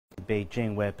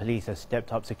Beijing, where police have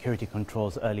stepped up security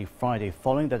controls early Friday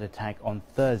following that attack on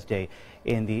Thursday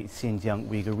in the Xinjiang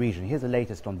Uyghur region. Here's the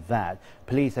latest on that.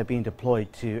 Police have been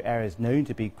deployed to areas known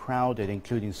to be crowded,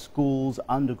 including schools,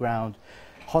 underground,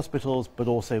 hospitals, but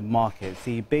also markets.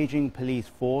 The Beijing police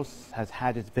force has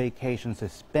had its vacation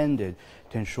suspended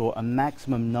to ensure a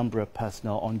maximum number of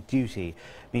personnel on duty.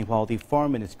 Meanwhile, the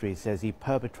foreign ministry says the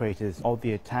perpetrators of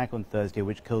the attack on Thursday,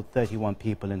 which killed 31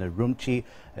 people in Urumqi,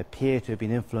 appear to have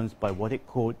been influenced by what it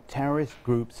called terrorist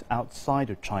groups outside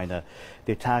of China.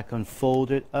 The attack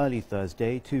unfolded early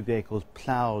Thursday. Two vehicles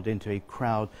ploughed into a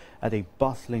crowd at a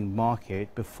bustling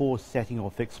market before setting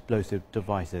off explosive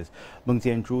devices. Meng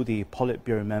Jianzhu, the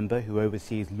Politburo member who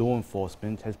oversees law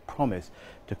enforcement, has promised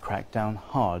to crack down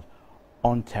hard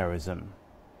on terrorism.